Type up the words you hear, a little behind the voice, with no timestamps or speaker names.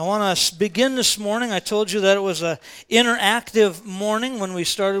I want to begin this morning. I told you that it was an interactive morning when we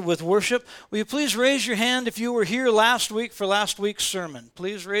started with worship. Will you please raise your hand if you were here last week for last week's sermon?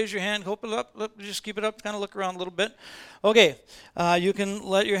 Please raise your hand. Hold it up. Just keep it up. Kind of look around a little bit. Okay, you can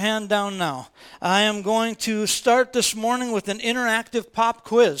let your hand down now. I am going to start this morning with an interactive pop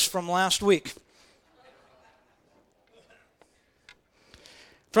quiz from last week.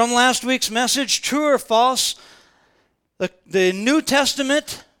 From last week's message, true or false, the New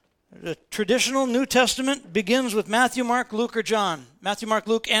Testament, the traditional New Testament, begins with Matthew, Mark, Luke, or John. Matthew, Mark,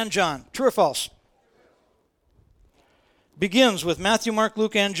 Luke, and John. True or false? Begins with Matthew, Mark,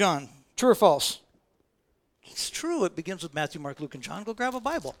 Luke, and John. True or false? It's true. It begins with Matthew, Mark, Luke, and John. Go grab a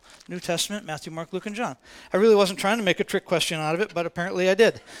Bible. New Testament, Matthew, Mark, Luke, and John. I really wasn't trying to make a trick question out of it, but apparently I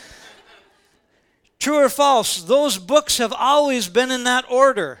did. True or false? Those books have always been in that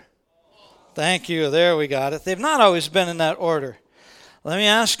order. Thank you. There we got it. They've not always been in that order. Let me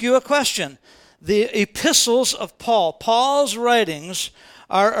ask you a question. The epistles of Paul, Paul's writings,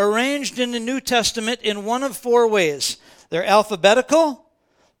 are arranged in the New Testament in one of four ways. They're alphabetical,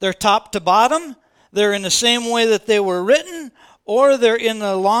 they're top to bottom, they're in the same way that they were written, or they're in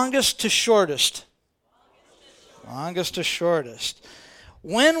the longest to shortest. Longest to shortest.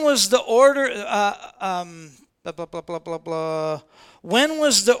 When was the order, When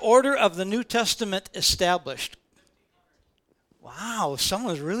was the order of the New Testament established? Wow,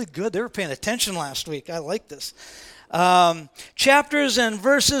 someone was really good. They were paying attention last week. I like this. Chapters and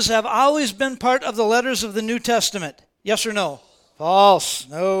verses have always been part of the letters of the New Testament. Yes or no? False.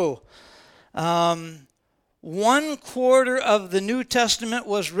 No. 1/4 of the New Testament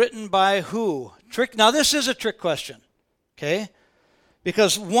was written by who? Trick. Now this is a trick question. Okay?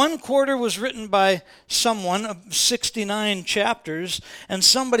 Because 1/4 was written by someone, 69 chapters, and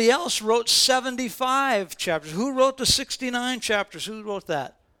somebody else wrote 75 chapters. Who wrote the 69 chapters? Who wrote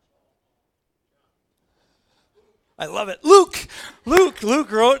that? I love it. Luke wrote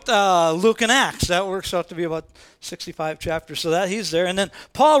Luke and Acts. That works out to be about 65 chapters, so that he's there. And then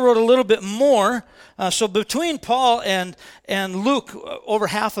Paul wrote a little bit more. So between Paul and Luke, over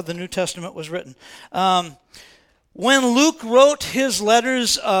half of the New Testament was written. When Luke wrote his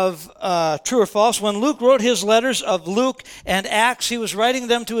letters of, true or false, when Luke wrote his letters of Luke and Acts, he was writing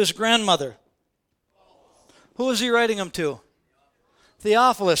them to his grandmother. Who was he writing them to?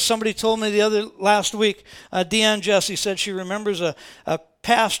 Theophilus. Somebody told me last week, Deanne Jesse said she remembers a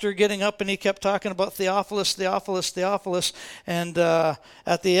pastor getting up and he kept talking about Theophilus. And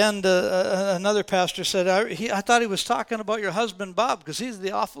at the end, another pastor said, I thought he was talking about your husband, Bob, because he's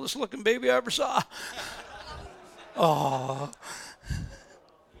the Theophilus looking baby I ever saw. Oh,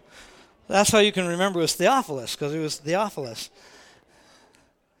 that's how you can remember it was Theophilus, because it was Theophilus.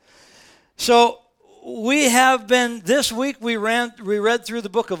 So this week we read through the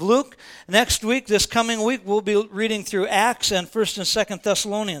book of Luke. Next week, this coming week, we'll be reading through Acts and 1st and 2nd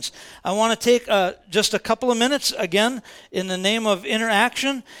Thessalonians. I want to take just a couple of minutes, again, in the name of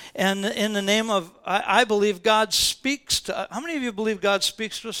interaction and in the name of, I believe God speaks to, how many of you believe God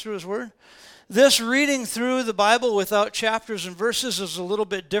speaks to us through His Word? This reading through the Bible without chapters and verses is a little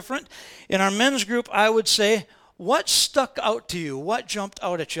bit different. In our men's group, I would say, what stuck out to you? What jumped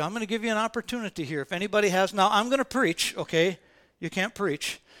out at you? I'm going to give you an opportunity here. If anybody has, now I'm going to preach, okay? You can't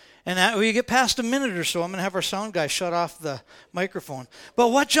preach. And when you get past a minute or so, I'm going to have our sound guy shut off the microphone. But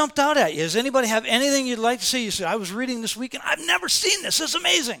what jumped out at you? Does anybody have anything you'd like to say? You said, I was reading this week and I've never seen this. This is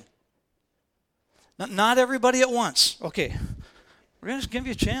amazing. Not everybody at once. Okay. We're going to give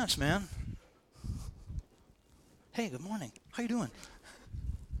you a chance, man. Hey, good morning. How you doing?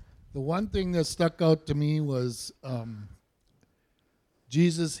 The one thing that stuck out to me was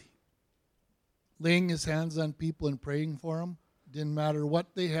Jesus laying his hands on people and praying for them. Didn't matter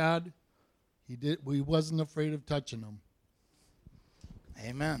what they had. He wasn't afraid of touching them.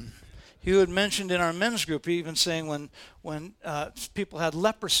 Amen. Hugh had mentioned in our men's group, even saying when people had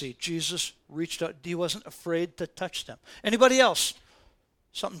leprosy, Jesus reached out. He wasn't afraid to touch them. Anybody else?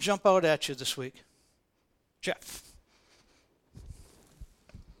 Something jump out at you this week? Jeff.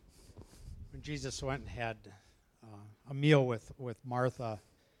 When Jesus went and had a meal with Martha,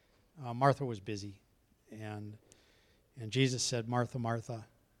 Martha was busy. And Jesus said, Martha, Martha,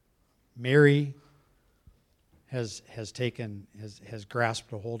 Mary has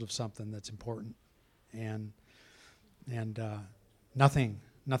grasped a hold of something that's important. And nothing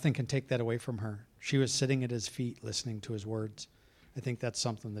can take that away from her. She was sitting at his feet listening to his words. I think that's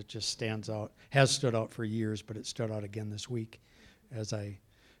something that just stands out, has stood out for years, but it stood out again this week as I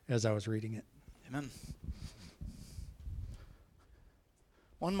was reading it. Amen.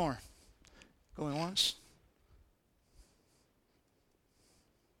 One more. Going once.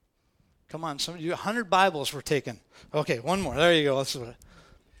 Come on, 100 Bibles were taken. Okay, one more. There you go.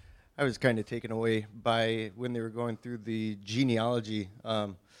 I was kind of taken away by when they were going through the genealogy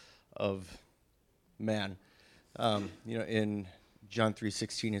of man. In John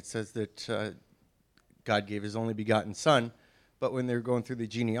 3:16, it says that God gave his only begotten son, but when they were going through the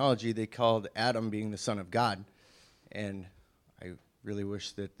genealogy, they called Adam being the son of God. And I really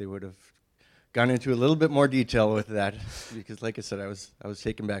wish that they would have gone into a little bit more detail with that, because like I said, I was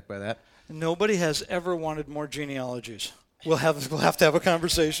taken back by that. Nobody has ever wanted more genealogies. We'll have to have a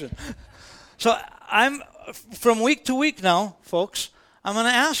conversation. So I'm from week to week now, folks. I'm going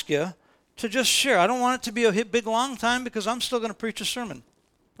to ask you to just share. I don't want it to be a big long time because I'm still going to preach a sermon.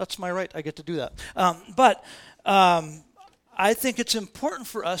 That's my right. I get to do that. But I think it's important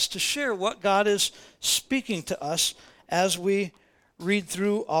for us to share what God is speaking to us as we read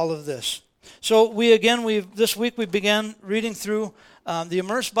through all of this. So this week we began reading through the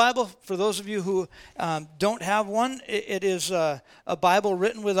Immerse Bible. For those of you who don't have one, it is a Bible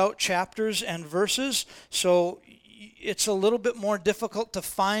written without chapters and verses. So it's a little bit more difficult to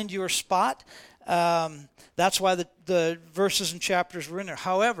find your spot. That's why the verses and chapters were in there.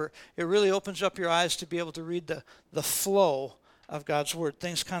 However, it really opens up your eyes to be able to read the flow of God's Word.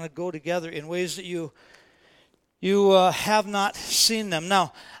 Things kind of go together in ways that you have not seen them.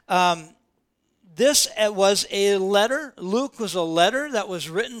 Now, this was a letter. Luke was a letter that was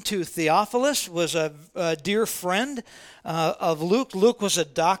written to Theophilus, was a dear friend of Luke. Luke was a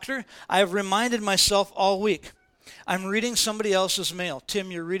doctor. I have reminded myself all week, I'm reading somebody else's mail.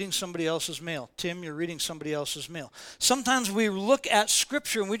 Tim, you're reading somebody else's mail. Tim, you're reading somebody else's mail. Sometimes we look at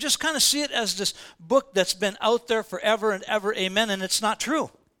Scripture and we just kind of see it as this book that's been out there forever and ever, amen, and it's not true.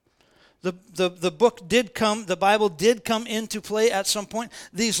 The book did come, the Bible did come into play at some point.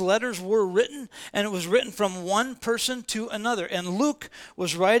 These letters were written, and it was written from one person to another. And Luke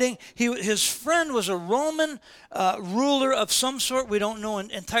was writing, his friend was a Roman ruler of some sort, we don't know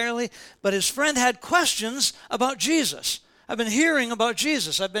entirely, but his friend had questions about Jesus. I've been hearing about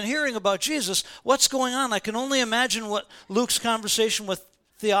Jesus. What's going on? I can only imagine what Luke's conversation with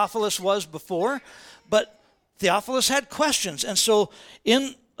Theophilus was before, but Theophilus had questions. And so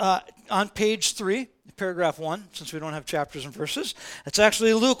on page 3, paragraph 1, since we don't have chapters and verses, it's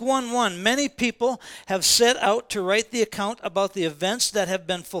actually Luke 1:1. Many people have set out to write the account about the events that have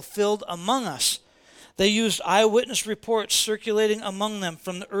been fulfilled among us. They used eyewitness reports circulating among them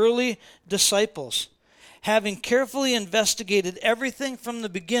from the early disciples. Having carefully investigated everything from the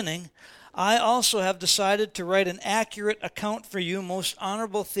beginning, I also have decided to write an accurate account for you, most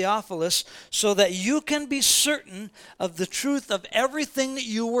honorable Theophilus, so that you can be certain of the truth of everything that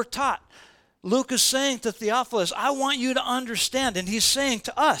you were taught. Luke is saying to Theophilus, I want you to understand, and he's saying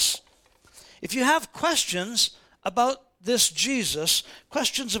to us, if you have questions about this Jesus,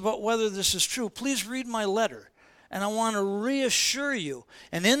 questions about whether this is true, please read my letter, and I want to reassure you.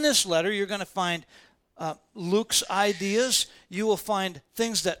 And in this letter, you're going to find Luke's ideas. You will find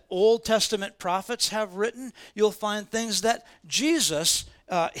things that Old Testament prophets have written. You'll find things that Jesus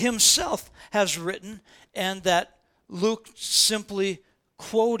himself has written and that Luke simply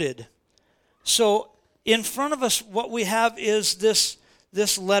quoted. So in front of us, what we have is this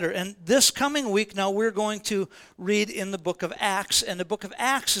letter. And this coming week, now we're going to read in the book of Acts. And the book of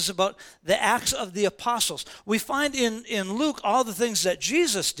Acts is about the Acts of the Apostles. We find in Luke all the things that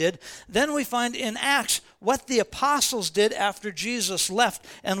Jesus did. Then we find in Acts what the apostles did after Jesus left.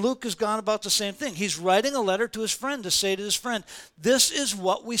 And Luke has gone about the same thing. He's writing a letter to his friend to say to his friend, this is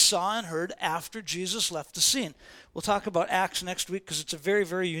what we saw and heard after Jesus left the scene. We'll talk about Acts next week because it's a very,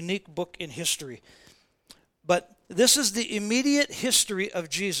 very unique book in history. But this is the immediate history of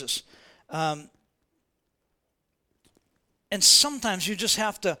Jesus. And sometimes you just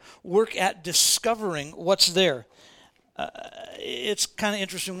have to work at discovering what's there. It's kind of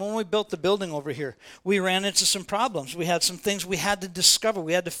interesting. When we built the building over here, we ran into some problems. We had some things we had to discover.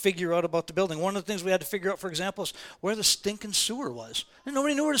 We had to figure out about the building. One of the things we had to figure out, for example, is where the stinking sewer was. And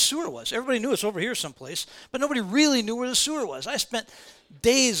nobody knew where the sewer was. Everybody knew it's over here someplace, but nobody really knew where the sewer was. I spent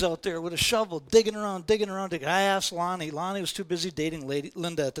days out there with a shovel digging around. I asked Lonnie. Lonnie was too busy dating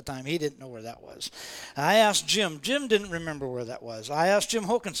Linda at the time. He didn't know where that was. I asked Jim. Jim didn't remember where that was. I asked Jim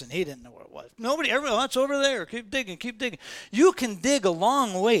Hokinson. He didn't know where it was. Everybody, that's over there. Keep digging. You can dig a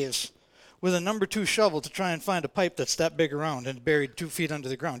long ways with a number 2 shovel to try and find a pipe that's that big around and buried 2 feet under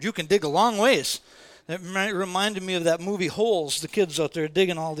the ground. You can dig a long ways. It reminded me of that movie Holes, the kids out there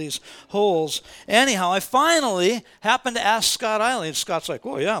digging all these holes. Anyhow, I finally happened to ask Scott Eiley, and Scott's like,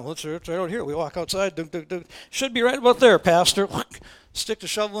 oh yeah, it's right out here. We walk outside, should be right about there, Pastor. Stick the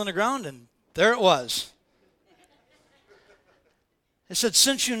shovel in the ground, and there it was. I said,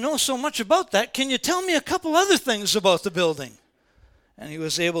 since you know so much about that, can you tell me a couple other things about the building? And he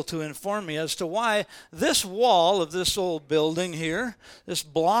was able to inform me as to why this wall of this old building here, this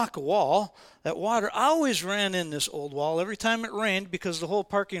block wall, that water always ran in this old wall every time it rained because the whole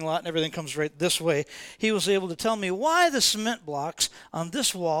parking lot and everything comes right this way. He was able to tell me why the cement blocks on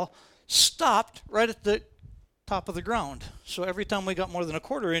this wall stopped right at the top of the ground. So every time we got more than a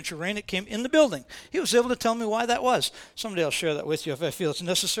quarter inch of rain, it came in the building. He was able to tell me why that was. Someday I'll share that with you if I feel it's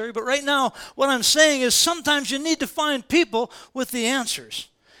necessary. But right now, what I'm saying is sometimes you need to find people with the answers.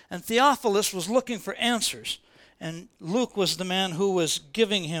 And Theophilus was looking for answers. And Luke was the man who was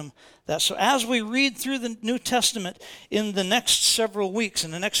giving him that. So as we read through the New Testament in the next several weeks,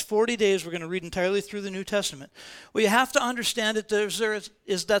 in the next 40 days, we're going to read entirely through the New Testament. What you have to understand that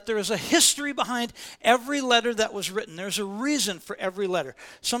there is a history behind every letter that was written. There's a reason for every letter.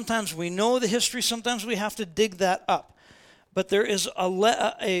 Sometimes we know the history. Sometimes we have to dig that up. But there is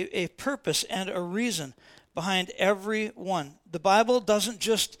a purpose and a reason behind every one. The Bible doesn't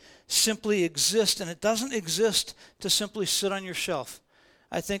just simply exist, and it doesn't exist to simply sit on your shelf.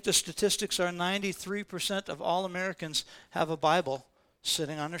 I think the statistics are 93% of all Americans have a Bible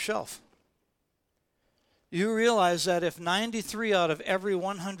sitting on their shelf. You realize that if 93 out of every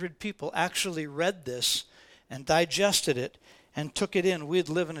 100 people actually read this and digested it and took it in, we'd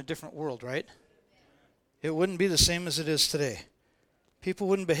live in a different world, right? It wouldn't be the same as it is today. People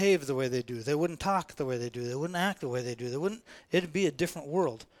wouldn't behave the way they do. They wouldn't talk the way they do. They wouldn't act the way they do. It'd be a different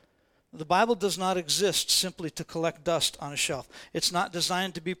world. The Bible does not exist simply to collect dust on a shelf. It's not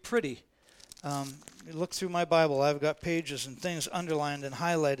designed to be pretty. You look through my Bible, I've got pages and things underlined and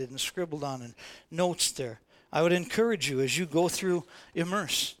highlighted and scribbled on and notes there. I would encourage you as you go through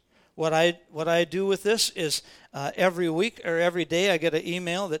Immerse. What I do with this is every week or every day I get an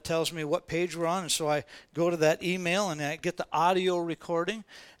email that tells me what page we're on, and so I go to that email and I get the audio recording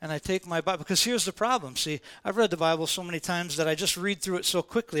and I take my Bible. Because here's the problem. See, I've read the Bible so many times that I just read through it so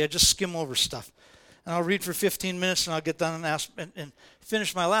quickly, I just skim over stuff. And I'll read for 15 minutes and I'll get done and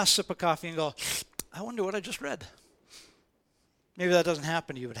finish my last sip of coffee and go, I wonder what I just read. Maybe that doesn't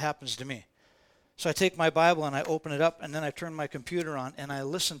happen to you, it happens to me. So I take my Bible and I open it up and then I turn my computer on and I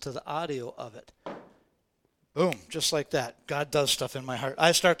listen to the audio of it. Boom, just like that. God does stuff in my heart.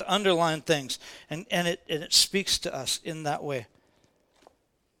 I start to underline things and it speaks to us in that way.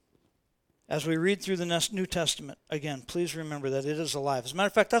 As we read through the New Testament, again, please remember that it is alive. As a matter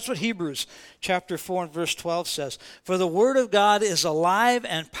of fact, that's what Hebrews chapter 4 and verse 12 says. For the word of God is alive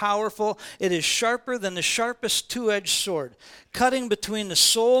and powerful. It is sharper than the sharpest two-edged sword, cutting between the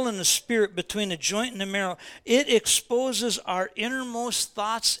soul and the spirit, between the joint and the marrow. It exposes our innermost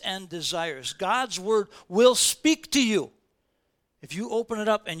thoughts and desires. God's word will speak to you if you open it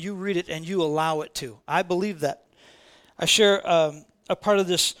up and you read it and you allow it to. I believe that. I share a part of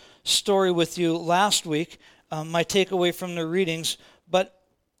this story with you last week, my takeaway from the readings, but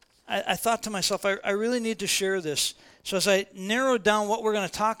I thought to myself, I really need to share this. So as I narrowed down what we're going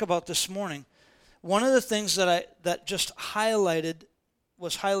to talk about this morning, one of the things that just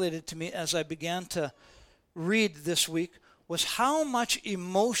was highlighted to me as I began to read this week was how much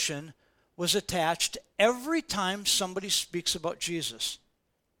emotion was attached every time somebody speaks about Jesus.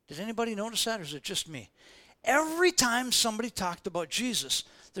 Did anybody notice that, or is it just me? Every time somebody talked about Jesus,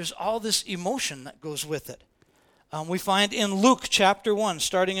 there's all this emotion that goes with it. We find in Luke chapter 1,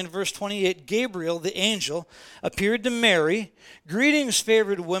 starting in verse 28, Gabriel, the angel, appeared to Mary. Greetings,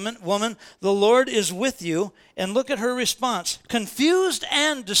 favored woman, the Lord is with you. And look at her response. Confused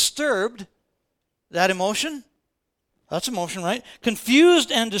and disturbed, that emotion? That's emotion, right?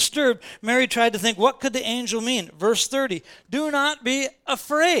 Confused and disturbed, Mary tried to think, what could the angel mean? Verse 30, do not be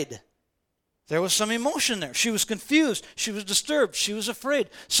afraid. There was some emotion there. She was confused. She was disturbed. She was afraid.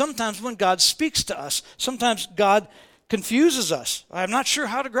 Sometimes when God speaks to us, sometimes God confuses us. I'm not sure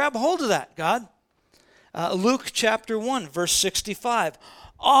how to grab a hold of that, God. Luke chapter 1, verse 65.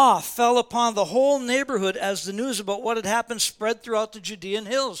 Awe fell upon the whole neighborhood as the news about what had happened spread throughout the Judean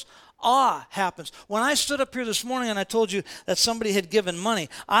hills. Awe happens. When I stood up here this morning and I told you that somebody had given money,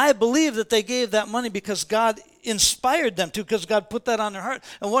 I believe that they gave that money because God inspired them to, because God put that on their heart.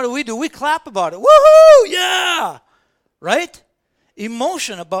 And what do? We clap about it. Woohoo! Yeah! Right?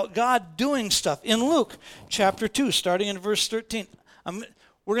 Emotion about God doing stuff. In Luke chapter 2, starting in verse 13,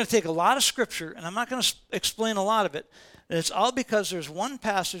 we're going to take a lot of scripture, and I'm not going to explain a lot of it. And it's all because there's one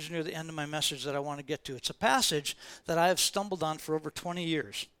passage near the end of my message that I want to get to. It's a passage that I have stumbled on for over 20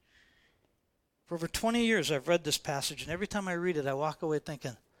 years. For over 20 years, I've read this passage, and every time I read it, I walk away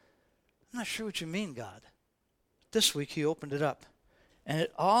thinking, I'm not sure what you mean, God. This week, he opened it up, And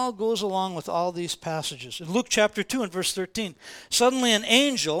it all goes along with all these passages. In Luke chapter 2 and verse 13, suddenly an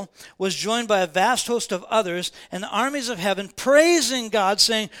angel was joined by a vast host of others, and the armies of heaven praising God,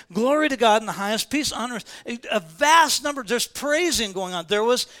 saying, "Glory to God in the highest, peace on earth." A vast number, there's praising going on. There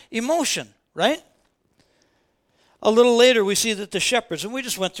was emotion, right? A little later, we see that the shepherds, and we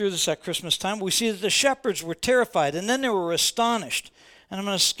just went through this at Christmas time, we see that the shepherds were terrified, and then they were astonished. And I'm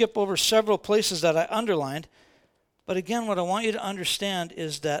going to skip over several places that I underlined. But again, what I want you to understand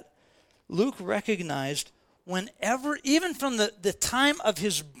is that Luke recognized whenever, even from the time of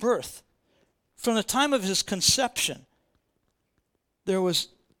his birth, from the time of his conception, there was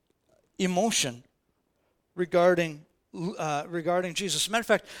emotion regarding Jesus. As a matter of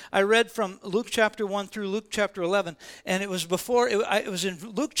fact, I read from Luke chapter 1 through Luke chapter 11, and it was in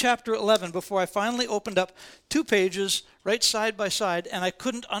Luke chapter 11 before I finally opened up 2 pages right side by side, and I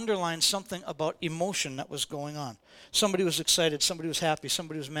couldn't underline something about emotion that was going on. Somebody was excited, somebody was happy,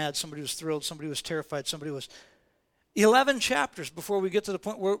 somebody was mad, somebody was thrilled, somebody was terrified, somebody was... 11 chapters before we get to the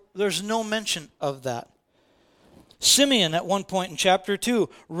point where there's no mention of that. Simeon, at one point in chapter 2,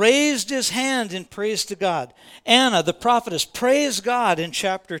 raised his hand in praise to God. Anna, the prophetess, praised God in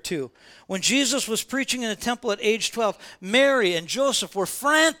chapter 2. When Jesus was preaching in the temple at age 12, Mary and Joseph were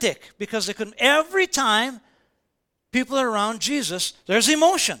frantic because they couldn't. Every time people are around Jesus, there's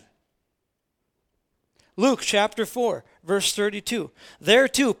emotion. Luke chapter 4, verse 32. There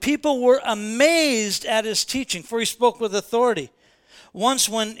too, people were amazed at his teaching, for he spoke with authority. Once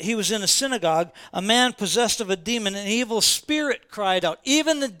when he was in a synagogue, a man possessed of a demon, an evil spirit cried out.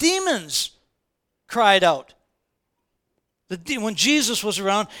 Even the demons cried out. When Jesus was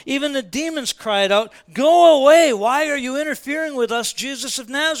around, even the demons cried out, "Go away! Why are you interfering with us, Jesus of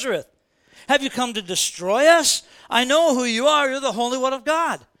Nazareth? Have you come to destroy us? I know who you are. You're the Holy One of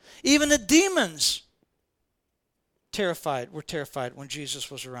God." Even the demons were terrified when Jesus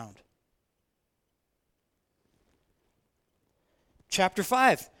was around. Chapter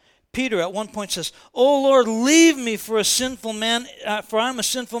 5, Peter at one point says, "Oh Lord, leave me for a sinful man, for I'm a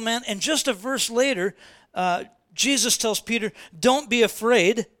sinful man." And just a verse later, Jesus tells Peter, "Don't be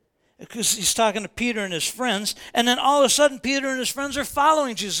afraid," because he's talking to Peter and his friends. And then all of a sudden, Peter and his friends are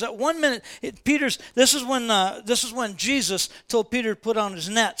following Jesus. At 1 minute, this is when Jesus told Peter to put on his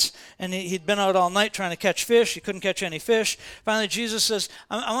nets, and he'd been out all night trying to catch fish. He couldn't catch any fish. Finally, Jesus says,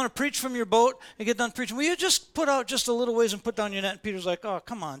 I want to preach from your boat and get done preaching. Will you just put out just a little ways and put down your net?" And Peter's like, "Oh,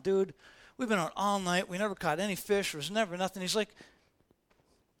 come on, dude. We've been out all night. We never caught any fish. There was never nothing." He's like,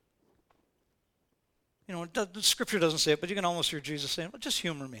 the scripture doesn't say it, but you can almost hear Jesus saying, "Well, just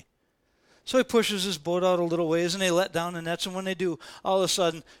humor me." So he pushes his boat out a little ways, and they let down the nets. And when they do, all of a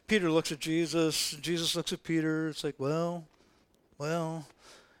sudden, Peter looks at Jesus, and Jesus looks at Peter. It's like, well. And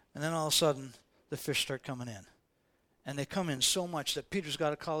then all of a sudden, the fish start coming in. And they come in so much that Peter's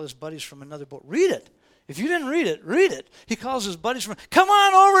got to call his buddies from another boat. Read it. If you didn't read it, read it. He calls his buddies from, "Come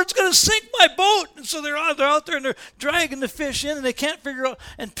on over, it's going to sink my boat." And so they're out there, and they're dragging the fish in, and they can't figure out.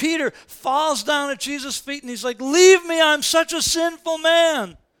 And Peter falls down at Jesus' feet, and he's like, "Leave me, I'm such a sinful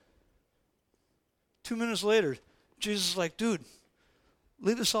man." 2 minutes later, Jesus is like, "Dude,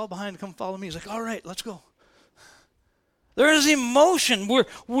 leave this all behind and come follow me." He's like, "All right, let's go." There is emotion.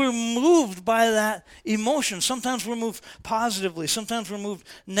 We're moved by that emotion. Sometimes we're moved positively. Sometimes we're moved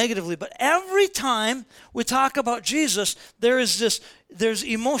negatively. But every time we talk about Jesus, there's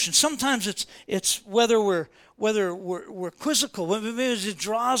emotion. Sometimes it's whether we're quizzical, maybe it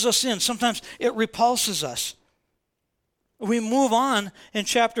draws us in. Sometimes it repulses us. We move on in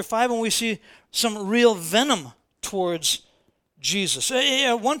chapter 5 and we see some real venom towards Jesus.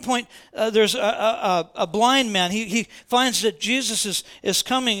 At one point, there's a blind man. He finds that Jesus is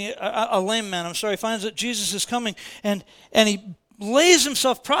coming, a lame man, I'm sorry, finds that Jesus is coming, and he lays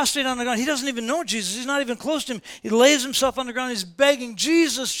himself prostrate on the ground. He doesn't even know Jesus. He's not even close to him. He lays himself on the ground. He's begging,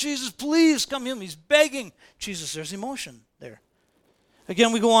 "Jesus, Jesus, please come heal me." He's begging Jesus. There's emotion there.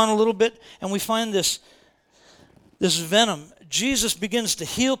 Again, we go on a little bit, and we find this venom. Jesus begins to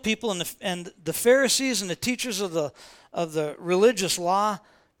heal people, and the Pharisees and the teachers of the religious law,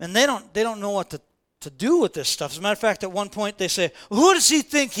 and they don't know what to do with this stuff. As a matter of fact, at one point they say, "Who does he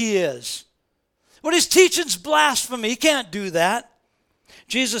think he is? What his teaching's blasphemy. He can't do that."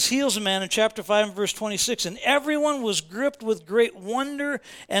 Jesus heals a man in chapter 5 and verse 26, and everyone was gripped with great wonder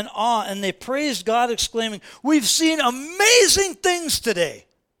and awe, and they praised God, exclaiming, "We've seen amazing things today."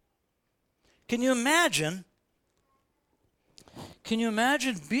 Can you imagine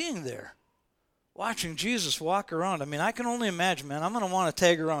being there, watching Jesus walk around? I mean, I can only imagine, man. I'm going to want to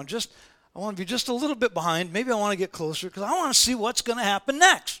tag around. I want to be just a little bit behind. Maybe I want to get closer because I want to see what's going to happen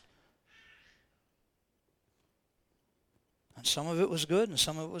next. And some of it was good and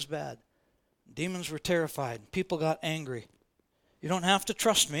some of it was bad. Demons were terrified. People got angry. You don't have to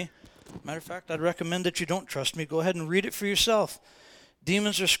trust me. Matter of fact, I'd recommend that you don't trust me. Go ahead and read it for yourself.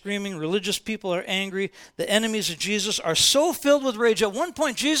 Demons are screaming. Religious people are angry. The enemies of Jesus are so filled with rage. At one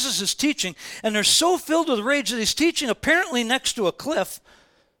point, Jesus is teaching, and they're so filled with rage that he's teaching apparently next to a cliff.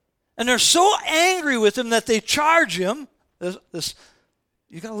 And they're so angry with him that they charge him.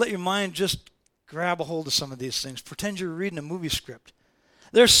 You got to let your mind just grab a hold of some of these things. Pretend you're reading a movie script.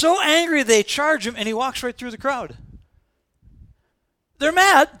 They're so angry they charge him, and he walks right through the crowd. They're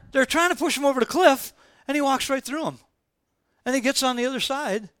mad. They're trying to push him over the cliff, and he walks right through them. And he gets on the other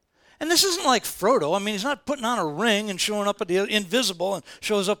side. And this isn't like Frodo. I mean, he's not putting on a ring and showing up at the invisible and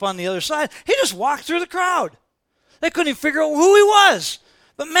shows up on the other side. He just walked through the crowd. They couldn't even figure out who he was.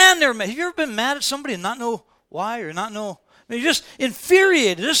 But man, they're mad. Have you ever been mad at somebody and not know why or not know? I mean, you're just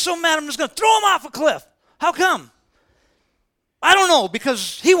infuriated. They're so mad, I'm just going to throw him off a cliff. How come? I don't know,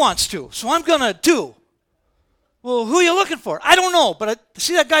 because he wants to, so I'm going to do. Well, who are you looking for? I don't know, but I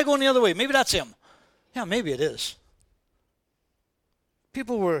see that guy going the other way. Maybe that's him. Yeah, maybe it is.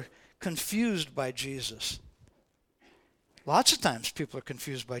 People were confused by Jesus. Lots of times people are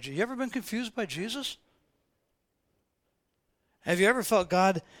confused by Jesus. You ever been confused by Jesus? Have you ever felt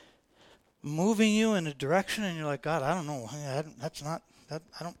God moving you in a direction and you're like, God, I don't know. I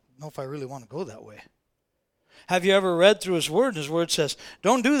don't know if I really want to go that way. Have you ever read through his word and his word says,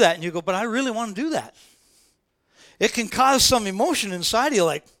 don't do that. And you go, but I really want to do that. It can cause some emotion inside of you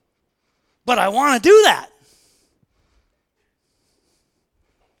like, but I want to do that.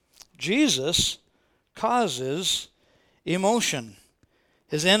 Jesus causes emotion.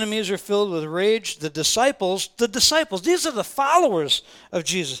 His enemies are filled with rage. The disciples, these are the followers of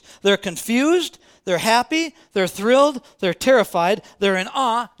Jesus. They're confused, they're happy, they're thrilled, they're terrified, they're in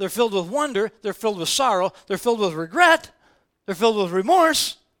awe, they're filled with wonder, they're filled with sorrow, they're filled with regret, they're filled with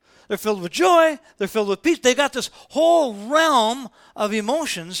remorse, they're filled with joy, they're filled with peace. They got this whole realm of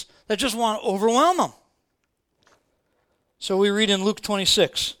emotions that just want to overwhelm them. So we read in Luke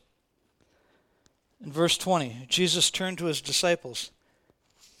 26. In verse 20, Jesus turned to his disciples.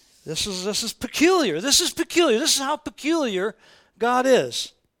 This is peculiar. This is peculiar. This is how peculiar God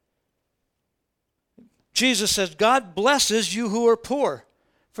is. Jesus says, God blesses you who are poor,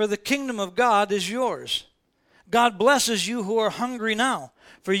 for the kingdom of God is yours. God blesses you who are hungry now,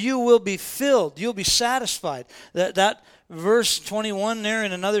 for you will be filled. You'll be satisfied. That verse 21 there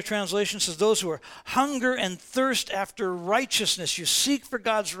in another translation says, those who are hunger and thirst after righteousness, you seek for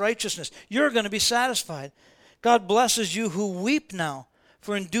God's righteousness, you're going to be satisfied. God blesses you who weep now,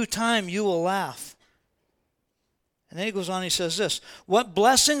 for in due time you will laugh. And then he goes on, he says this, what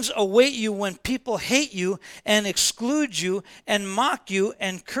blessings await you when people hate you and exclude you and mock you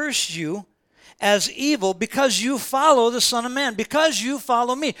and curse you as evil because you follow the Son of Man, because you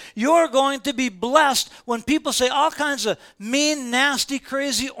follow me. You're going to be blessed when people say all kinds of mean, nasty,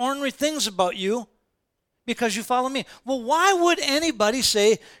 crazy, ornery things about you because you follow me. Well, why would anybody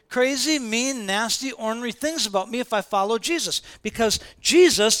say crazy, mean, nasty, ornery things about me if I follow Jesus? Because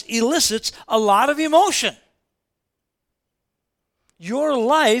Jesus elicits a lot of emotion. Your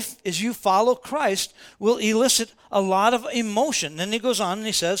life, as you follow Christ, will elicit a lot of emotion. Then he goes on and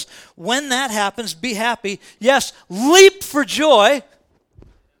he says, when that happens, be happy. Yes, leap for joy.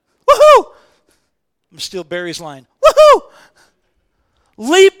 Woohoo! I'm going to steal Barry's line. Woohoo!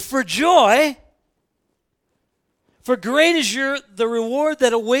 Leap for joy. For great is the reward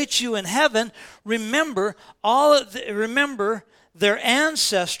that awaits you in heaven. Remember, their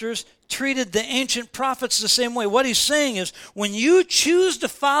ancestors treated the ancient prophets the same way. What he's saying is, when you choose to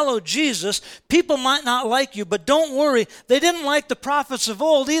follow Jesus, people might not like you, but don't worry, they didn't like the prophets of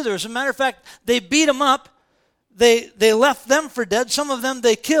old either. As a matter of fact, they beat them up. They left them for dead. Some of them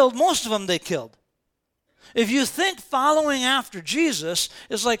they killed. Most of them they killed. If you think following after Jesus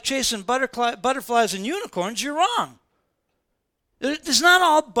is like chasing butterflies and unicorns, you're wrong. It's not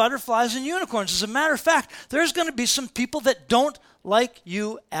all butterflies and unicorns. As a matter of fact, there's going to be some people that don't like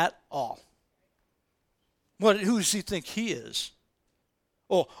you at all. Who does he think he is?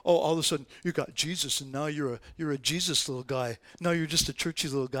 Oh, all of a sudden you got Jesus and now you're a Jesus little guy. Now you're just a churchy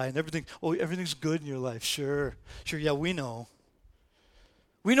little guy and everything's good in your life. Sure, yeah, we know.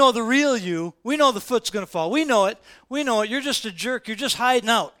 We know the real you. We know the foot's going to fall. We know it. You're just a jerk. You're just hiding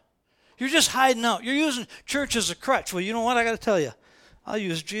out. You're using church as a crutch. Well, you know what? I got to tell you. I'll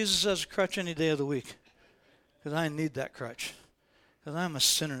use Jesus as a crutch any day of the week because I need that crutch. Because I'm a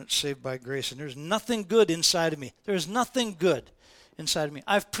sinner that's saved by grace, and there's nothing good inside of me. There's nothing good inside of me.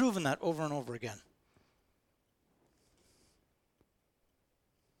 I've proven that over and over again.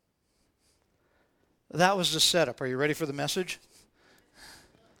 That was the setup. Are you ready for the message?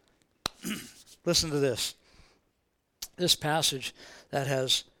 Listen to this. This passage that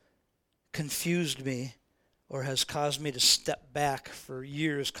has confused me or has caused me to step back for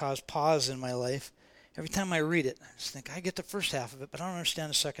years, caused pause in my life. Every time I read it, I just think, I get the first half of it, but I don't understand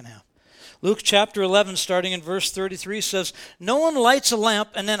the second half. Luke chapter 11, starting in verse 33, says, "No one lights a lamp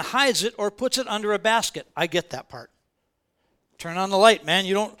and then hides it or puts it under a basket." I get that part. Turn on the light, man.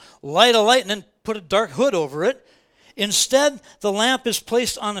 You don't light a light and then put a dark hood over it. Instead, the lamp is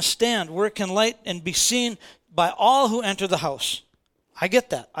placed on a stand where it can light and be seen by all who enter the house. I get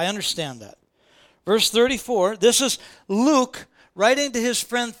that. I understand that. Verse 34, this is Luke writing to his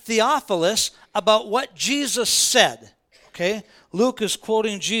friend Theophilus about what Jesus said. Okay? Luke is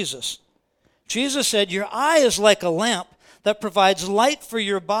quoting Jesus. Jesus said, "Your eye is like a lamp that provides light for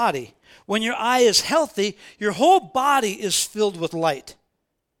your body. When your eye is healthy, your whole body is filled with light.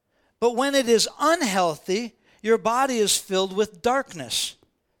 But when it is unhealthy, your body is filled with darkness."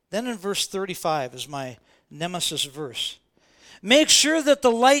 Then in verse 35 is my nemesis verse. "Make sure that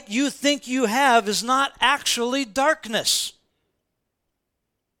the light you think you have is not actually darkness."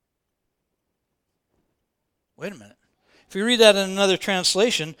 Wait a minute. If you read that in another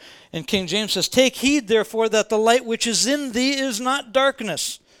translation, in King James says, "Take heed, therefore, that the light which is in thee is not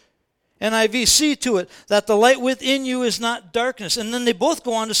darkness." NIV, "See to it that the light within you is not darkness." And then they both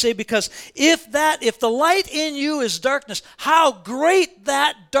go on to say, because if the light in you is darkness, how great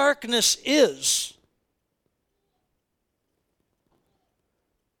that darkness is.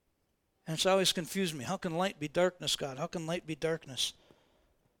 And it's always confused me. How can light be darkness, God? How can light be darkness?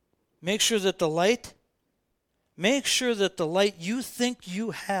 Make sure that the light you think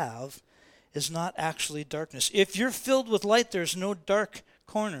you have is not actually darkness. If you're filled with light, there's no dark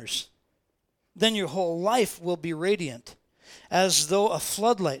corners. Then your whole life will be radiant, as though a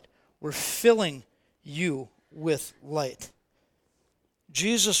floodlight were filling you with light.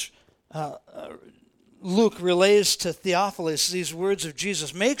 Luke relays to Theophilus these words of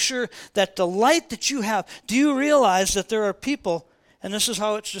Jesus. Make sure that the light that you have, do you realize that there are people, and this is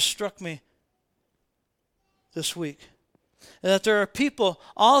how it's just struck me this week, that there are people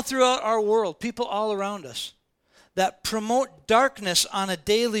all throughout our world, people all around us, that promote darkness on a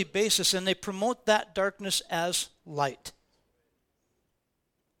daily basis, and they promote that darkness as light.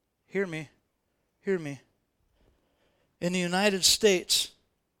 Hear me. Hear me. In the United States,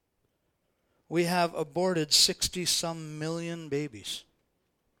 we have aborted 60-some million babies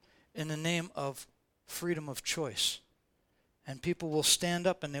in the name of freedom of choice. And people will stand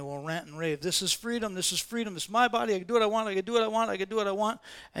up and they will rant and rave. This is freedom, this is my body, I can do what I want, I can do what I want, I can do what I want.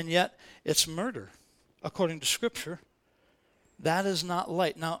 And yet, it's murder, according to Scripture. That is not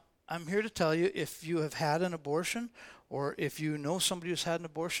light. Now, I'm here to tell you, if you have had an abortion, or if you know somebody who's had an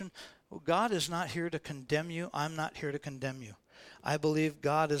abortion, well, God is not here to condemn you. I'm not here to condemn you. I believe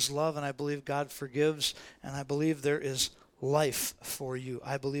God is love, and I believe God forgives, and I believe there is life for you.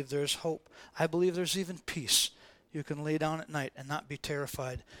 I believe there's hope. I believe there's even peace. You can lay down at night and not be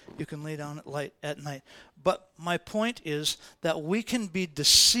terrified. You can lay down at night. But my point is that we can be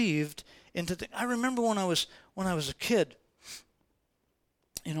deceived into things. I remember when I was a kid,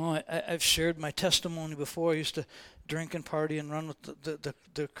 you know, I've shared my testimony before. I used to drink and party and run with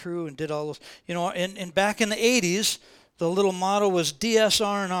the crew and did all those. You know, and back in the 80s, the little motto was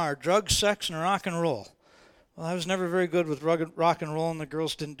DSR&R, drugs, sex, and rock and roll. Well, I was never very good with rock and roll, and the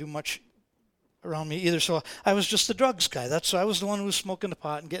girls didn't do much around me either, so I was just the drugs guy. I was the one who was smoking the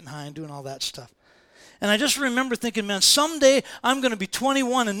pot and getting high and doing all that stuff. And I just remember thinking, man, someday I'm going to be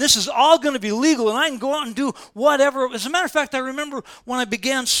 21 and this is all going to be legal and I can go out and do whatever. As a matter of fact, I remember when I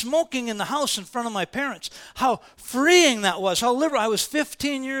began smoking in the house in front of my parents, how freeing that was, how liberal. I was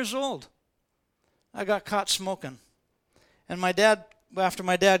 15 years old. I got caught smoking. And after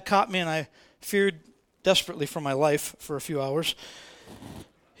my dad caught me and I feared desperately for my life for a few hours,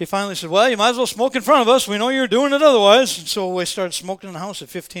 he finally said, well, you might as well smoke in front of us. We know you're doing it otherwise. And so I started smoking in the house at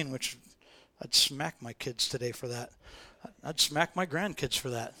 15, which I'd smack my kids today for that. I'd smack my grandkids for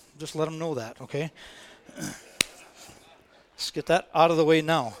that. Just let them know that, okay? Let's get that out of the way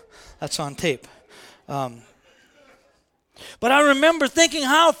now. That's on tape. But I remember thinking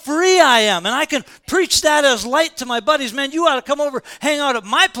how free I am, and I can preach that as light to my buddies. Man, you ought to come over, hang out at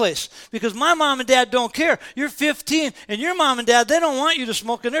my place, because my mom and dad don't care. You're 15, and your mom and dad, they don't want you to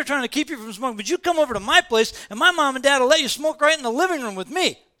smoke, and they're trying to keep you from smoking. But you come over to my place, and my mom and dad will let you smoke right in the living room with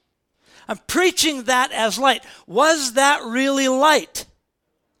me. I'm preaching that as light. Was that really light?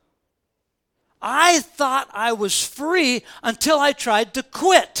 I thought I was free until I tried to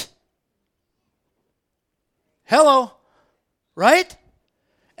quit. Hello? Right?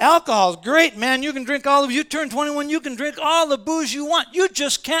 Alcohol's great, man. You can drink all of it. You turn 21, you can drink all the booze you want. You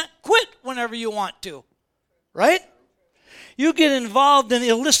just can't quit whenever you want to. Right? You get involved in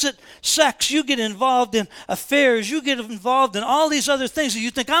illicit sex. You get involved in affairs. You get involved in all these other things. And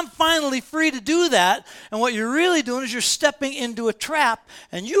you think, I'm finally free to do that. And what you're really doing is you're stepping into a trap,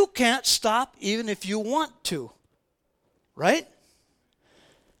 and you can't stop even if you want to. Right?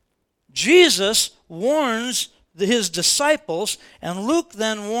 Jesus warns his disciples, and Luke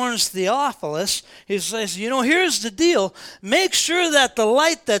then warns Theophilus. He says, here's the deal. Make sure that the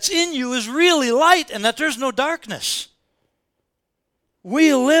light that's in you is really light and that there's no darkness.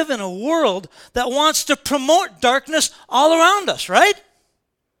 We live in a world that wants to promote darkness all around us, right?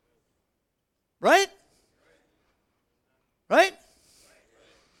 Right? Right?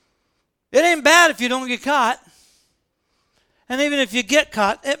 It ain't bad if you don't get caught. And even if you get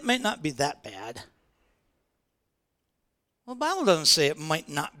caught, it might not be that bad. Well, the Bible doesn't say it might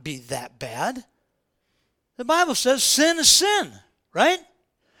not be that bad. The Bible says sin is sin, right?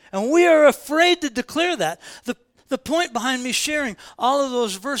 And we are afraid to declare that. The point behind me sharing all of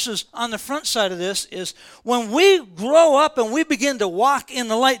those verses on the front side of this is when we grow up and we begin to walk in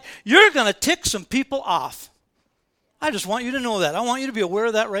the light, you're going to tick some people off. I just want you to know that. I want you to be aware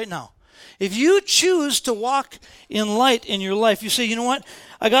of that right now. If you choose to walk in light in your life, you say, you know what?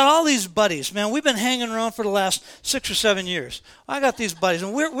 I got all these buddies. Man, we've been hanging around for the last 6 or 7 years. I got these buddies,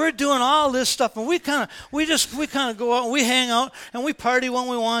 and we're doing all this stuff, and we kind of go out and we hang out and we party when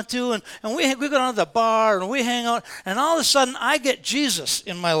we want to, and we go down to the bar and we hang out, and all of a sudden I get Jesus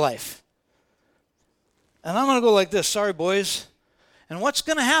in my life. And I'm going to go like this, sorry boys. And what's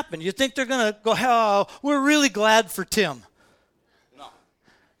going to happen? You think they're going to go, oh, we're really glad for Tim.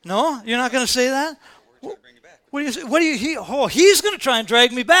 No? You're not going to say that? What do you say? He's going to try and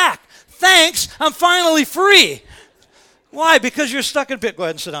drag me back. Thanks, I'm finally free. Why? Because you're stuck in the pit. Go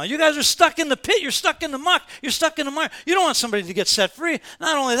ahead and sit down. You guys are stuck in the pit. You're stuck in the muck. You're stuck in the mire. You don't want somebody to get set free.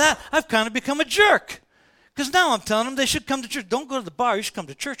 Not only that, I've kind of become a jerk. Because now I'm telling them they should come to church. Don't go to the bar. You should come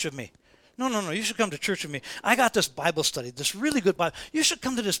to church with me. No, you should come to church with me. I got this Bible study, this really good Bible. You should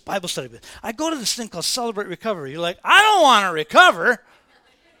come to this Bible study. I go to this thing called Celebrate Recovery. You're like, I don't want to recover.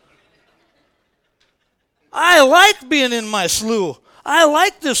 I like being in my slough. I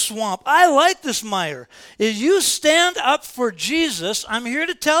like this swamp. I like this mire. If you stand up for Jesus, I'm here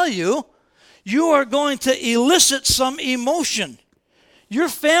to tell you, you are going to elicit some emotion. Your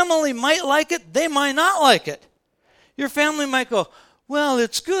family might like it. They might not like it. Your family might go, well,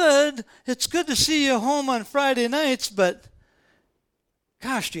 it's good. It's good to see you home on Friday nights, but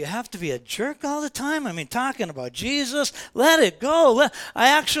gosh, do you have to be a jerk all the time? I mean, talking about Jesus, let it go. I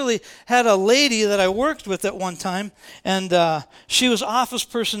actually had a lady that I worked with at one time, and she was office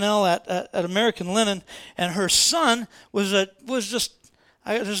personnel at American Linen, and her son was just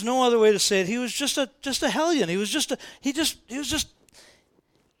there's no other way to say it. He was just a hellion. He was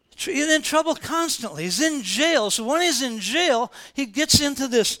in trouble constantly. He's in jail. So when he's in jail, he gets into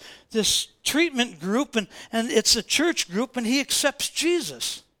this treatment group, and it's a church group, and he accepts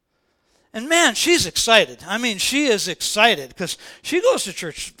Jesus. And man, she's excited. I mean, she is excited because she goes to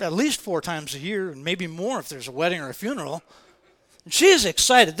church at least 4 times a year, and maybe more if there's a wedding or a funeral. And she is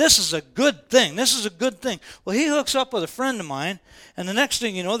excited. This is a good thing. This is a good thing. Well, he hooks up with a friend of mine, and the next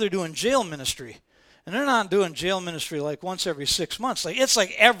thing you know, they're doing jail ministry. And they're not doing jail ministry like once every 6 months. It's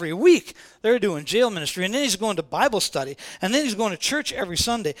like every week they're doing jail ministry. And then he's going to Bible study. And then he's going to church every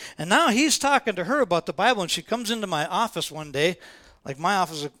Sunday. And now he's talking to her about the Bible. And she comes into my office one day. Like my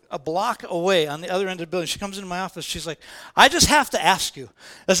office is a block away on the other end of the building. She comes into my office. She's like, I just have to ask you,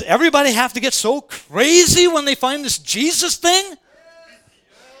 does everybody have to get so crazy when they find this Jesus thing?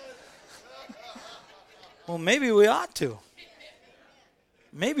 Well, maybe we ought to.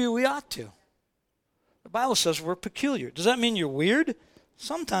 Maybe we ought to. The Bible says we're peculiar. Does that mean you're weird?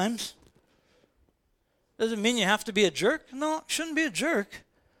 Sometimes. Does it mean you have to be a jerk? No, it shouldn't be a jerk.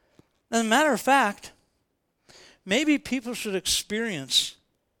 As a matter of fact, maybe people should experience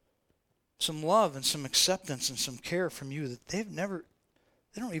some love and some acceptance and some care from you that they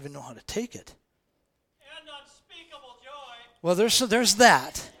don't even know how to take it. And unspeakable joy. Well, there's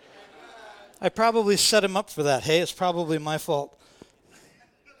that. I probably set him up for that. Hey, it's probably my fault.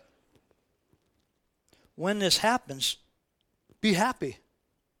 When this happens, be happy.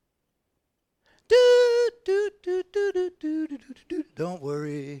 Don't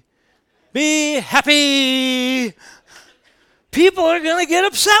worry. Be happy. People are going to get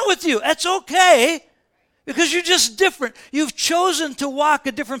upset with you. That's okay. Because you're just different. You've chosen to walk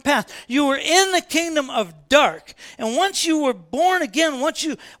a different path. You were in the kingdom of dark. And once you were born again,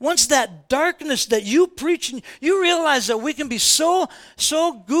 once that darkness that you preach, you realize that we can be so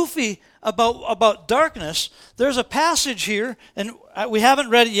goofy about darkness. There's a passage here, and we haven't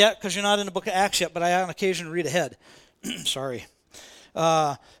read it yet because you're not in the book of Acts yet, but I on occasion read ahead. Sorry.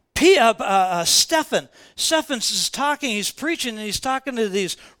 Stephen is talking, he's preaching, and he's talking to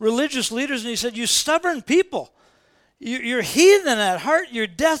these religious leaders, and he said, you stubborn people, you're heathen at heart, you're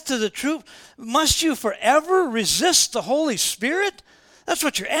deaf to the truth. Must you forever resist the Holy Spirit? That's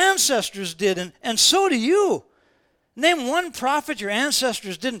what your ancestors did, and so do you. Name one prophet your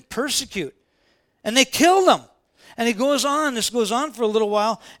ancestors didn't persecute, and they killed him. And he goes on, this goes on for a little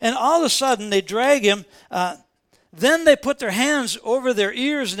while, and all of a sudden they drag him. Then they put their hands over their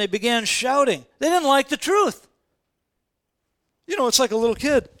ears and they began shouting. They didn't like the truth. You know, it's like a little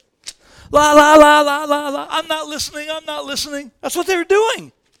kid. La, la, la, la, la, la. I'm not listening, I'm not listening. That's what they were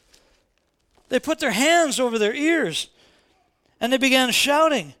doing. They put their hands over their ears and they began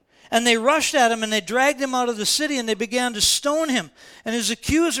shouting. And they rushed at him and they dragged him out of the city and they began to stone him. And his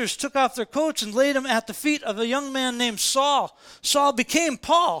accusers took off their coats and laid him at the feet of a young man named Saul. Saul became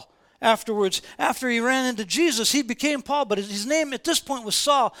Paul. Afterwards, after he ran into Jesus, he became Paul, but his name at this point was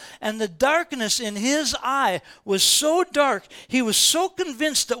Saul, and the darkness in his eye was so dark, he was so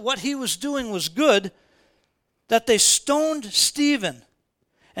convinced that what he was doing was good, that they stoned Stephen.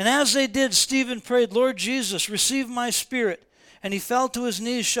 And as they did, Stephen prayed, Lord Jesus, receive my spirit. And he fell to his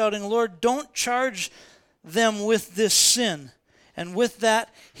knees, shouting, Lord, don't charge them with this sin. And with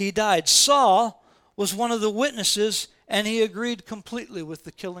that, he died. Saul was one of the witnesses, and he agreed completely with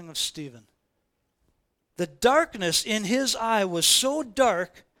the killing of Stephen. The darkness in his eye was so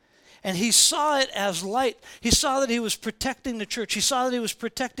dark, and he saw it as light. He saw that he was protecting the church. He saw that he was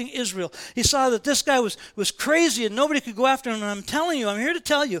protecting Israel. He saw that this guy was crazy and nobody could go after him. And I'm telling you, I'm here to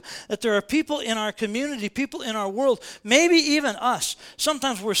tell you that there are people in our community, people in our world, maybe even us.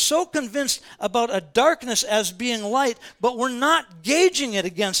 Sometimes we're so convinced about a darkness as being light, but we're not gauging it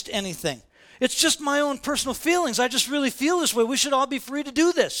against anything. It's just my own personal feelings. I just really feel this way. We should all be free to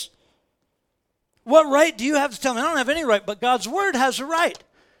do this. What right do you have to tell me? I don't have any right, but God's word has a right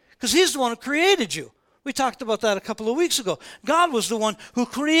because he's the one who created you. We talked about that a couple of weeks ago. God was the one who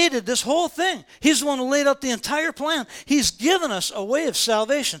created this whole thing. He's the one who laid out the entire plan. He's given us a way of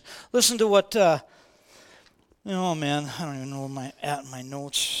salvation. Listen to what, oh man, I don't even know where I'm at in my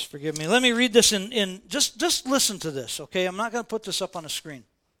notes. Forgive me. Let me read this just listen to this, okay? I'm not going to put this up on the screen.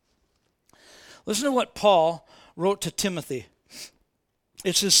 Listen to what Paul wrote to Timothy.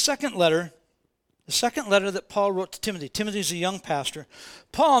 It's his second letter, the second letter that Paul wrote to Timothy. Timothy's a young pastor.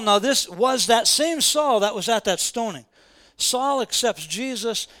 Paul, now this was that same Saul that was at that stoning. Saul accepts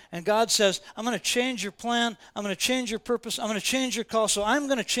Jesus, and God says, I'm going to change your plan. I'm going to change your purpose. I'm going to change your call. So I'm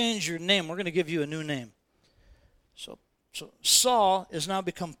going to change your name. We're going to give you a new name. So Saul has now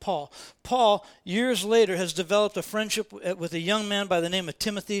become Paul. Paul, years later, has developed a friendship with a young man by the name of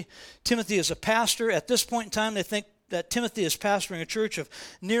Timothy. Timothy is a pastor. At this point in time, they think that Timothy is pastoring a church of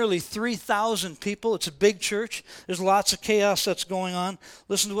nearly 3,000 people. It's a big church. There's lots of chaos that's going on.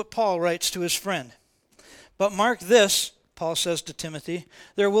 Listen to what Paul writes to his friend. But mark this, Paul says to Timothy,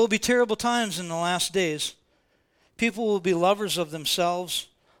 there will be terrible times in the last days. People will be lovers of themselves,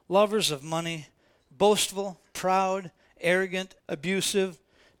 lovers of money, boastful, proud, arrogant, abusive,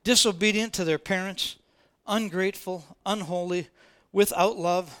 disobedient to their parents, ungrateful, unholy, without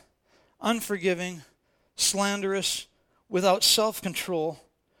love, unforgiving, slanderous, without self-control,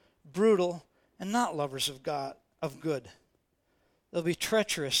 brutal, and not lovers of God, of good. They'll be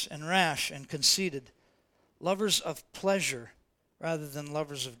treacherous and rash and conceited, lovers of pleasure rather than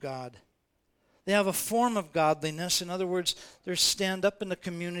lovers of God. They have a form of godliness. In other words, they stand up in the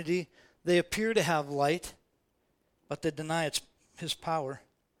community. They appear to have light, but they deny his power.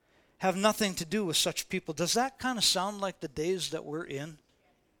 Have nothing to do with such people. Does that kind of sound like the days that we're in?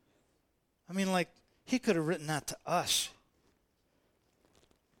 I mean, like, he could have written that to us.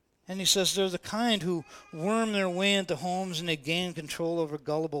 And he says they're the kind who worm their way into homes and they gain control over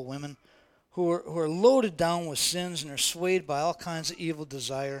gullible women who are loaded down with sins and are swayed by all kinds of evil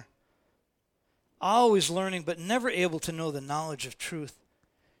desire. Always learning but never able to know the knowledge of truth.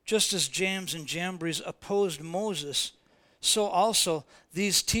 Just as James and Jambres opposed Moses, so also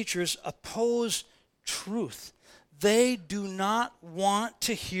these teachers oppose truth. They do not want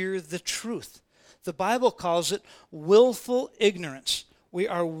to hear the truth. The Bible calls it willful ignorance. We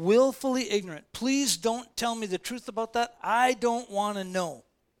are willfully ignorant. Please don't tell me the truth about that. I don't want to know,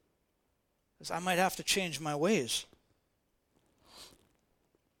 because I might have to change my ways.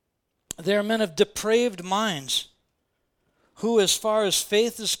 They are men of depraved minds, who, as far as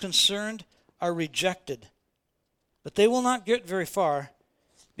faith is concerned, are rejected. But they will not get very far,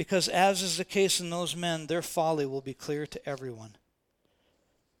 because as is the case in those men, their folly will be clear to everyone.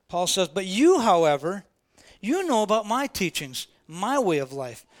 Paul says, but you, however, you know about my teachings, my way of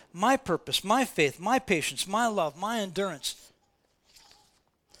life, my purpose, my faith, my patience, my love, my endurance,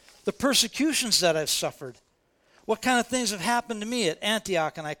 the persecutions that I've suffered. What kind of things have happened to me at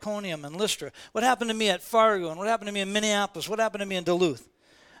Antioch and Iconium and Lystra? What happened to me at Fargo? And what happened to me in Minneapolis? What happened to me in Duluth?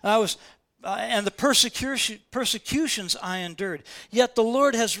 And the persecutions I endured. Yet the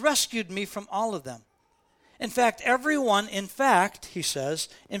Lord has rescued me from all of them. He says,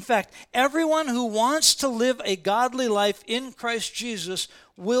 everyone who wants to live a godly life in Christ Jesus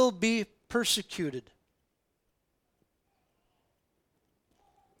will be persecuted.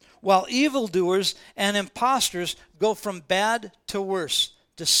 While evildoers and impostors go from bad to worse,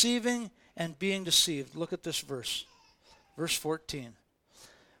 deceiving and being deceived. Look at this verse. Verse 14.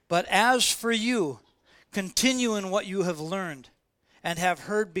 But as for you, continue in what you have learned and have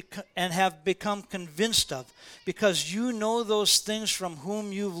heard and have become convinced of, because you know those things from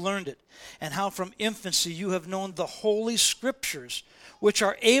whom you've learned it, and how from infancy you have known the Holy Scriptures, which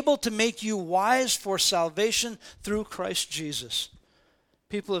are able to make you wise for salvation through Christ Jesus.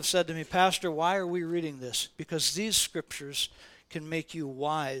 People have said to me, Pastor, why are we reading this? Because these Scriptures can make you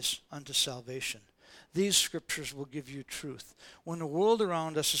wise unto salvation. These Scriptures will give you truth. When the world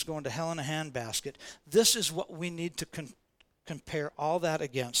around us is going to hell in a handbasket, this is what we need to compare all that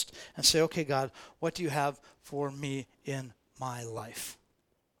against and say, okay, God, what do you have for me in my life?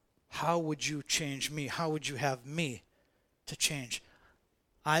 How would you change me? How would you have me to change?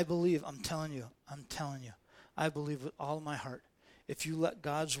 I believe, I'm telling you, I believe with all my heart, if you let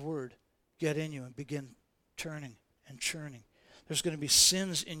God's Word get in you and begin turning and churning, there's going to be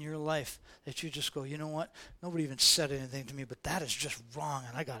sins in your life that you just go, you know what? Nobody even said anything to me, but that is just wrong,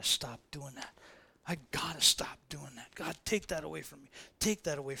 and I got to stop doing that. I got to stop doing that. God, take that away from me. Take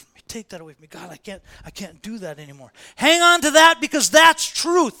that away from me. Take that away from me. God, I can't do that anymore. Hang on to that, because that's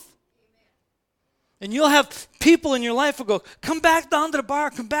truth. And you'll have people in your life who go, come back down to the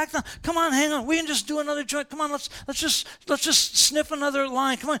bar, come back down. Come on, hang on. We can just do another joint. Come on, let's just sniff another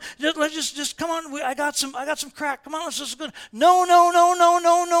line. Come on, let's just come on. I got some crack. Come on, let's just go.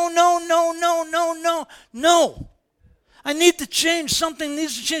 No. I need to change. Something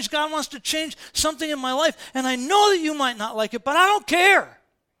needs to change. God wants to change something in my life. And I know that you might not like it, but I don't care.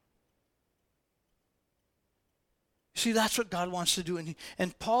 See, that's what God wants to do.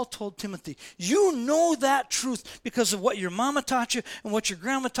 And Paul told Timothy, you know that truth because of what your mama taught you and what your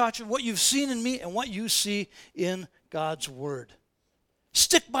grandma taught you, what you've seen in me and what you see in God's Word.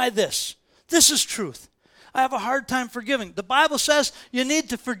 Stick by this. This is truth. I have a hard time forgiving. The Bible says you need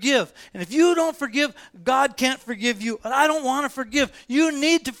to forgive. And if you don't forgive, God can't forgive you. And I don't want to forgive. You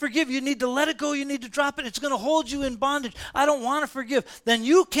need to forgive. You need to let it go. You need to drop it. It's going to hold you in bondage. I don't want to forgive. Then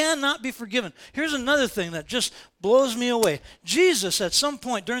you cannot be forgiven. Here's another thing that just blows me away. Jesus, at some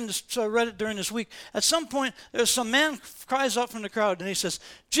point, so I read it during this week, at some point, there's some man cries out from the crowd, and he says,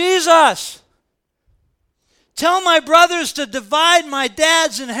 Jesus, tell my brothers to divide my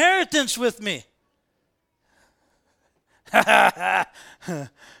dad's inheritance with me.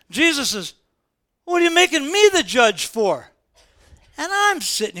 Jesus says, what are you making me the judge for? And I'm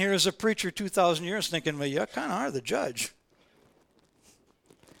sitting here as a preacher 2,000 years thinking, well, you kind of are the judge.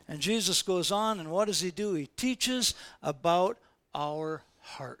 And Jesus goes on, and what does he do? He teaches about our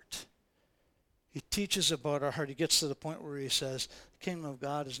heart. He teaches about our heart. He gets to the point where he says, the kingdom of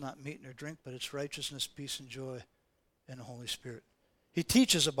God is not meat nor drink, but it's righteousness, peace, and joy in the Holy Spirit. He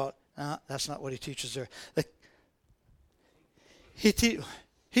teaches about, that's not what he teaches there.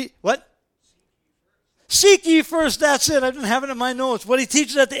 What? Seek ye first, that's it. I didn't have it in my notes. What he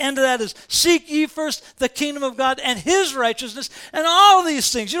teaches at the end of that is, seek ye first the kingdom of God and his righteousness, and all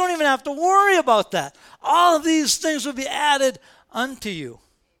these things. You don't even have to worry about that. All of these things will be added unto you.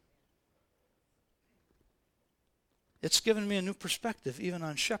 It's given me a new perspective, even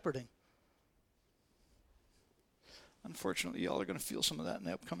on shepherding. Unfortunately, y'all are going to feel some of that in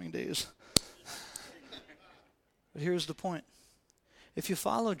the upcoming days. But here's the point. If you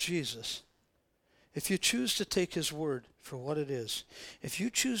follow Jesus, if you choose to take his word for what it is, if you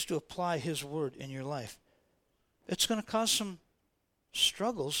choose to apply his word in your life, it's going to cause some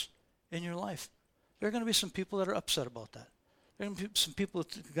struggles in your life. There are going to be some people that are upset about that. There are going to be some people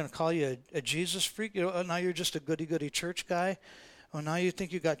that are going to call you a Jesus freak. You know, now you're just a goody-goody church guy. Oh, now you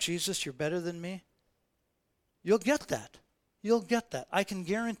think you got Jesus, you're better than me. You'll get that. You'll get that. I can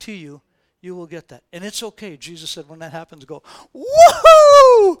guarantee you, you will get that. And it's okay. Jesus said when that happens, go,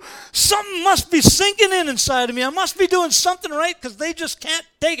 woohoo! Something must be sinking in inside of me. I must be doing something right because they just can't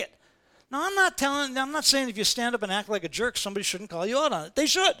take it. Now, I'm not saying if you stand up and act like a jerk, somebody shouldn't call you out on it. They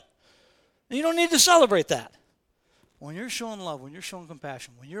should. And you don't need to celebrate that. When you're showing love, when you're showing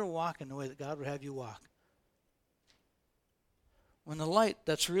compassion, when you're walking the way that God would have you walk, when the light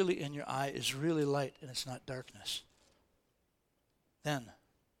that's really in your eye is really light and it's not darkness, then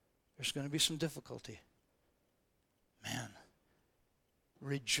there's going to be some difficulty. Man,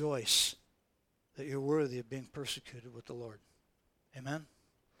 rejoice that you're worthy of being persecuted with the Lord. Amen?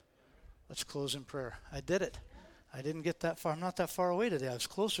 Let's close in prayer. I did it. I didn't get that far. I'm not that far away today. I was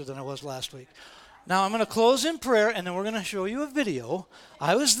closer than I was last week. Now I'm going to close in prayer, and then we're going to show you a video.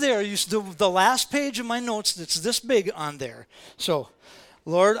 I was there. The last page of my notes that's this big on there. So,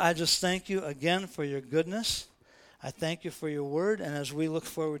 Lord, I just thank you again for your goodness. I thank you for your word, and as we look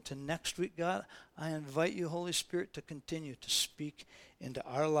forward to next week, God, I invite you, Holy Spirit, to continue to speak into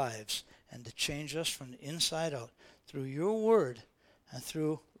our lives and to change us from the inside out through your word and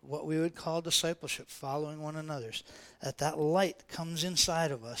through what we would call discipleship, following one another's, that light comes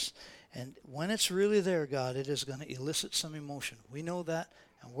inside of us, and when it's really there, God, it is going to elicit some emotion. We know that,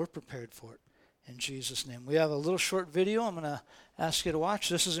 and we're prepared for it. In Jesus' name. We have a little short video I'm going to ask you to watch.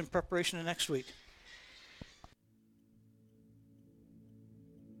 This is in preparation of next week.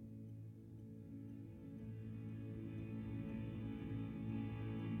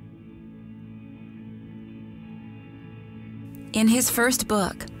 In his first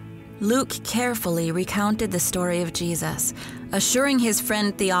book, Luke carefully recounted the story of Jesus, assuring his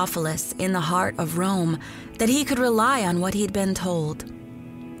friend Theophilus in the heart of Rome that he could rely on what he'd been told.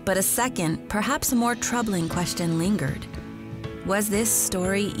 But a second, perhaps more troubling question lingered. Was this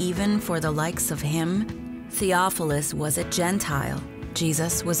story even for the likes of him? Theophilus was a Gentile.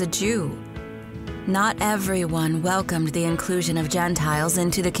 Jesus was a Jew. Not everyone welcomed the inclusion of Gentiles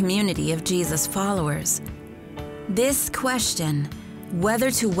into the community of Jesus' followers. This question,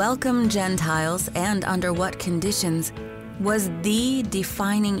 whether to welcome Gentiles and under what conditions, was the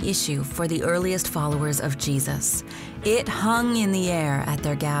defining issue for the earliest followers of Jesus. It hung in the air at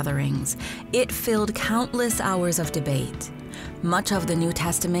their gatherings. It filled countless hours of debate. Much of the New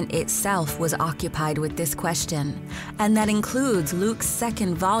Testament itself was occupied with this question, and that includes Luke's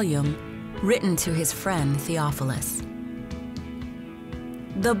second volume, written to his friend Theophilus.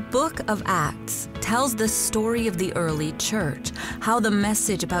 The book of Acts tells the story of the early church, how the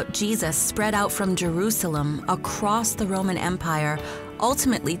message about Jesus spread out from Jerusalem across the Roman Empire,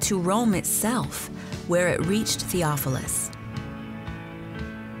 ultimately to Rome itself, where it reached Theophilus.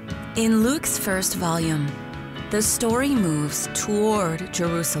 In Luke's first volume, the story moves toward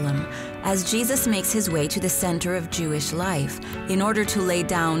Jerusalem as Jesus makes his way to the center of Jewish life in order to lay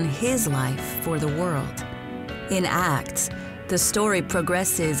down his life for the world. In Acts, the story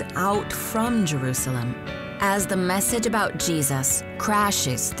progresses out from Jerusalem as the message about Jesus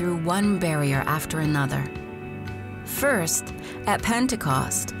crashes through one barrier after another. First, at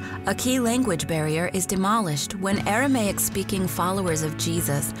Pentecost, a key language barrier is demolished when Aramaic-speaking followers of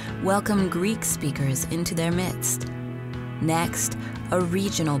Jesus welcome Greek speakers into their midst. Next, a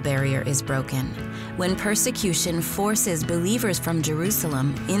regional barrier is broken when persecution forces believers from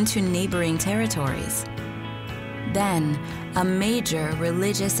Jerusalem into neighboring territories. Then, a major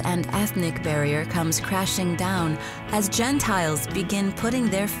religious and ethnic barrier comes crashing down as Gentiles begin putting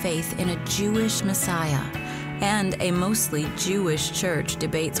their faith in a Jewish Messiah, and a mostly Jewish church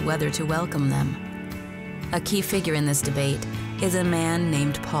debates whether to welcome them. A key figure in this debate is a man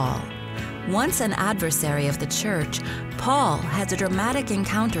named Paul. Once an adversary of the church, Paul has a dramatic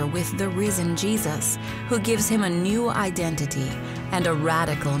encounter with the risen Jesus, who gives him a new identity and a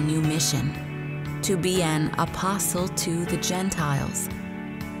radical new mission: to be an apostle to the Gentiles.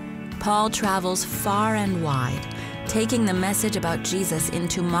 Paul travels far and wide, taking the message about Jesus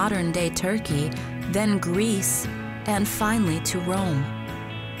into modern-day Turkey, then Greece, and finally to Rome.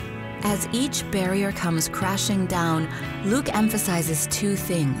 As each barrier comes crashing down, Luke emphasizes two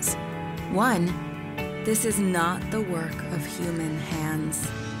things. One, this is not the work of human hands.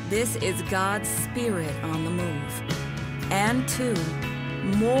 This is God's Spirit on the move. And two,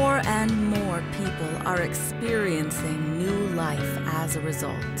 more and more people are experiencing new life as a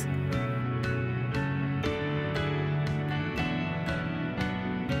result.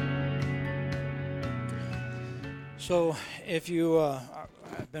 So if you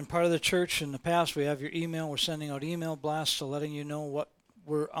have been part of the church in the past, we have your email. We're sending out email blasts to letting you know what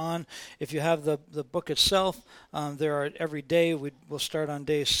we're on. If you have the book itself, there are every day. We'll start on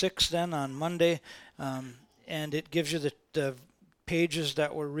day 6 then on Monday, and it gives you the pages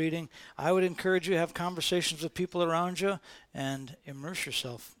that we're reading. I would encourage you to have conversations with people around you and immerse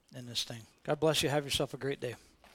yourself in this thing. God bless you. Have yourself a great day.